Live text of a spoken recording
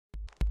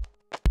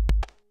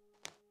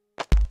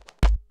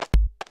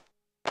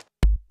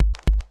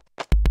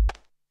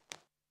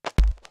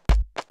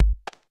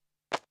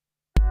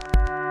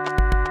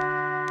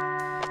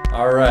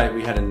All right,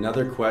 we had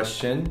another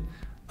question.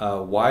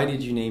 Why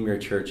did you name your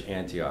church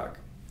Antioch?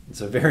 It's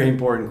a very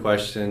important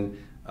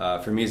question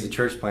for me as a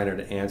church planner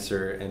to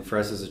answer, and for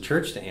us as a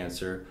church to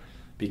answer,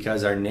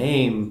 because our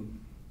name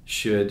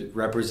should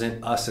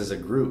represent us as a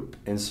group.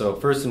 And so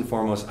first and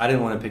foremost, I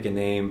didn't want to pick a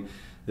name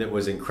that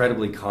was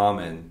incredibly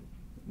common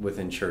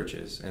within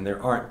churches. And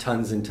there aren't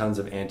tons and tons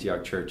of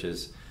Antioch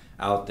churches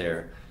out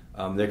there.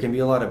 There can be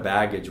a lot of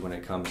baggage when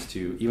it comes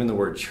to even the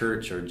word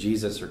church or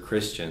Jesus or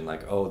Christian,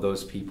 like, oh,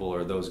 those people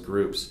or those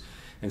groups.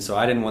 And so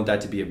I didn't want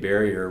that to be a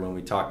barrier when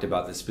we talked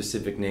about the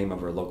specific name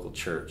of our local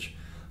church.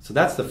 So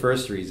that's the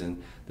first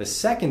reason. The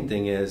second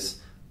thing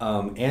is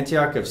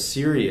Antioch of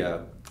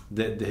Syria,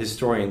 that the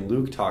historian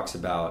Luke talks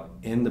about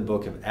in the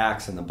book of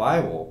Acts in the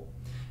Bible,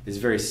 is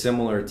very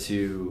similar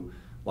to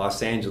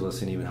Los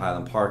Angeles and even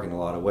Highland Park in a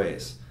lot of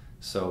ways.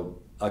 So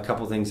a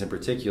couple things in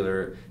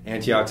particular: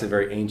 Antioch's a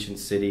very ancient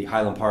city.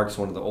 Highland Park's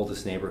one of the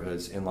oldest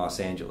neighborhoods in Los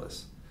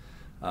Angeles.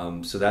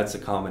 So that's a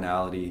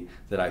commonality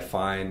that I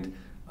find.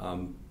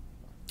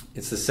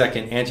 It's the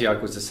second.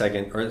 Antioch was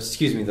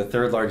the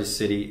third largest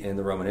city in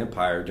the Roman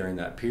Empire during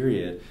that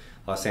period.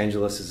 Los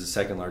Angeles is the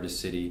second largest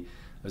city.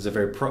 It was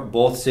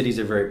both cities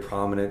are very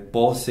prominent.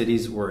 Both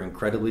cities were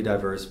incredibly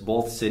diverse.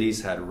 Both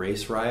cities had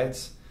race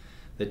riots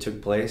that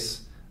took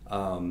place,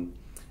 and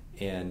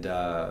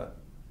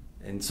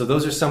so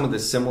those are some of the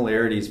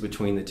similarities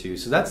between the two.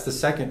 So that's the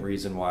second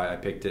reason why I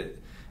picked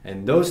it.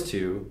 And those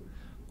two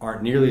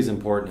aren't nearly as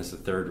important as the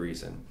third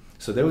reason.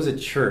 So there was a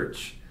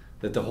church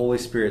that the Holy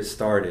Spirit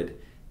started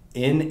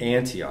in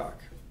Antioch.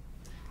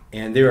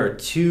 And there are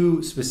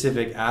two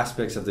specific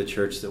aspects of the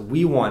church that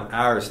we want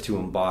ours to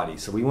embody.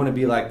 So we want to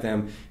be like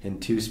them in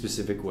two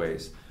specific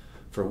ways.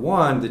 For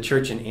one, the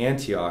church in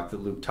Antioch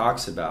that Luke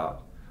talks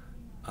about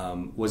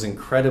was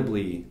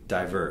incredibly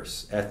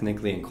diverse,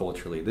 ethnically and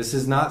culturally. This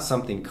is not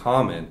something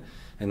common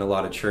in a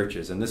lot of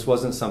churches, and this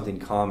wasn't something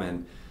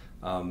common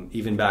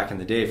even back in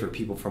the day for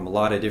people from a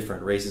lot of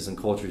different races and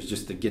cultures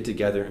just to get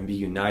together and be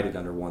united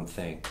under one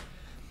thing.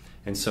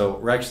 And so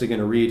we're actually going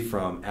to read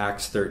from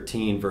Acts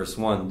 13, verse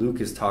 1. Luke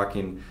is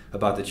talking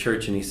about the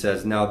church, and he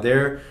says, "Now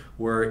there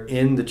were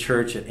in the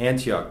church at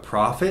Antioch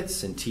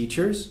prophets and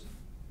teachers: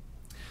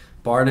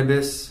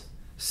 Barnabas,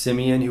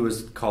 Simeon, who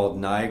was called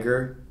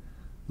Niger,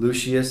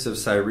 Lucius of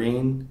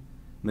Cyrene,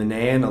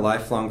 Manaen, a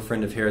lifelong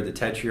friend of Herod the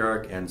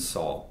Tetrarch, and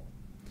Saul."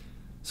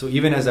 So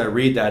even as I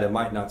read that, it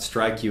might not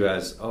strike you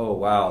as, oh,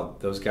 wow,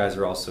 those guys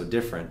are all so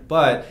different.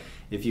 But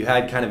if you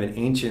had kind of an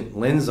ancient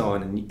lens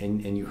on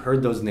and you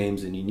heard those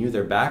names and you knew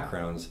their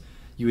backgrounds,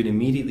 you would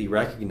immediately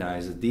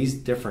recognize that these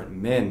different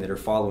men that are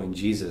following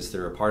Jesus, that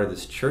are a part of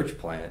this church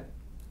plant,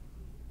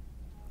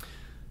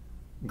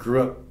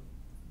 grew up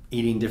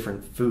eating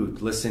different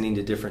food, listening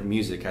to different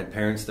music, had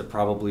parents that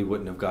probably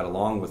wouldn't have got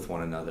along with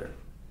one another.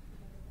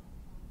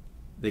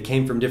 They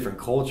came from different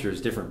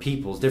cultures, different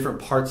peoples, different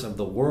parts of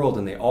the world,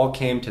 and they all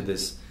came to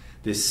this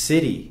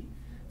city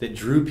that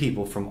drew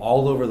people from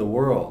all over the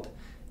world.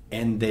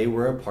 And they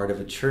were a part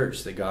of a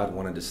church that God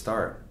wanted to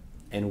start.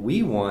 And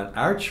we want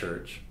our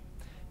church,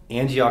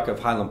 Antioch of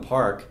Highland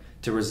Park,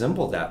 to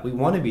resemble that. We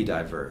want to be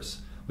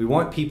diverse. We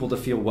want people to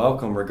feel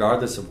welcome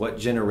regardless of what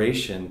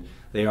generation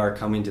they are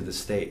coming to the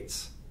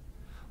States.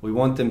 We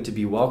want them to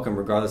be welcome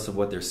regardless of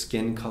what their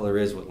skin color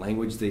is, what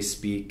language they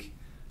speak,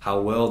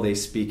 how well they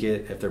speak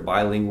it, if they're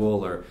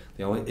bilingual, or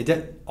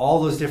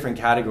all those different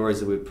categories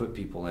that we put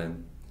people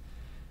in.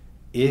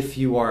 If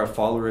you are a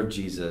follower of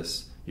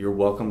Jesus, you're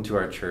welcome to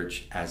our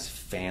church as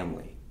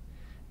family.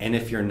 And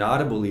if you're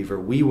not a believer,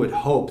 we would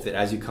hope that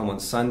as you come on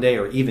Sunday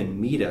or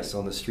even meet us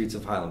on the streets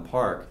of Highland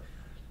Park,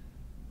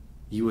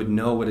 you would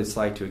know what it's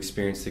like to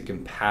experience the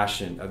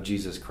compassion of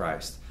Jesus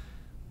Christ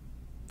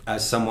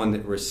as someone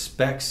that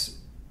respects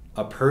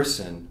a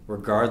person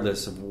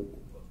regardless of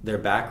their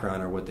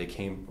background or where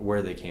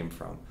they came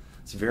from.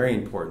 It's very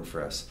important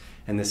for us.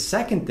 And the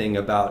second thing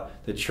about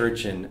the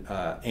church in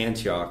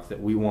Antioch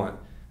that we want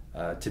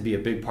to be a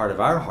big part of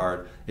our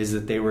heart is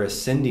that they were a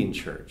sending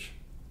church.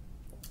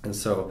 And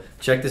so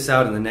check this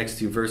out in the next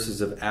two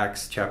verses of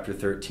Acts chapter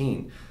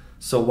 13.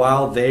 "So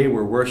while they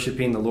were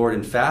worshiping the Lord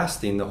and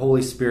fasting, the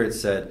Holy Spirit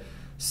said,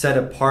 'Set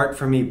apart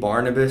for me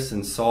Barnabas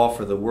and Saul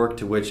for the work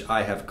to which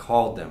I have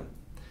called them.'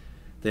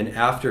 Then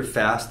after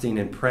fasting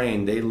and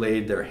praying, they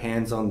laid their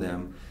hands on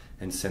them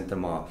and sent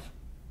them off."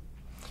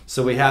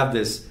 So we have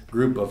this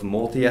group of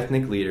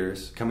multi-ethnic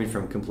leaders coming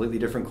from completely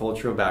different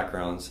cultural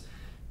backgrounds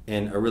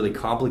in a really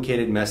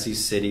complicated, messy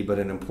city, but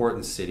an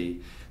important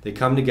city. They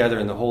come together,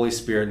 and the Holy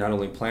Spirit not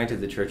only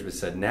planted the church, but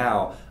said,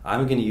 now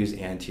I'm going to use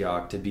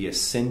Antioch to be a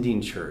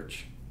sending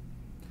church.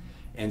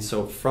 And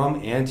so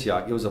from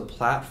Antioch, it was a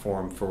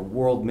platform for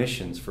world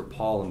missions for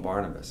Paul and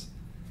Barnabas.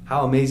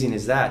 How amazing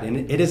is that? And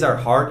it is our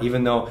heart,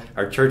 even though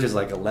our church is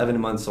like 11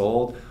 months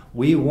old,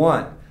 we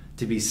want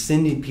to be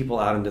sending people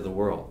out into the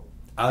world,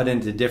 out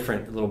into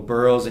different little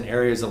boroughs and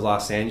areas of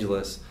Los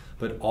Angeles,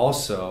 but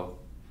also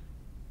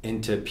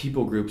into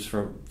people groups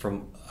from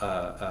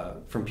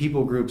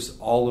people groups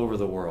all over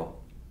the world.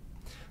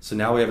 So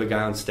now we have a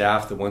guy on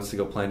staff that wants to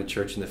go plant a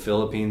church in the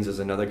Philippines. There's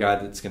another guy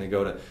that's going to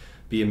go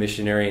be a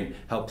missionary and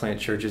help plant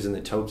churches in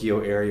the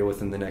Tokyo area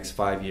within the next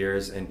 5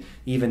 years. And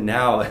even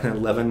now, an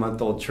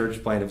 11-month-old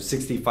church plant of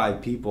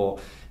 65 people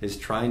is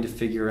trying to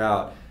figure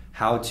out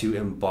how to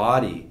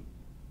embody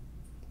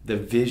the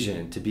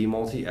vision to be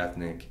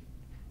multi-ethnic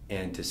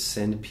and to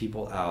send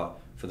people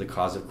out for the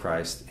cause of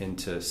Christ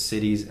into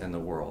cities and the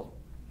world.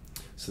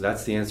 So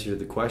that's the answer to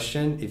the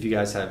question. If you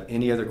guys have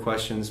any other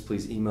questions,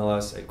 please email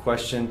us at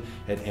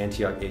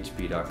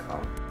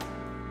question@antiochhb.com.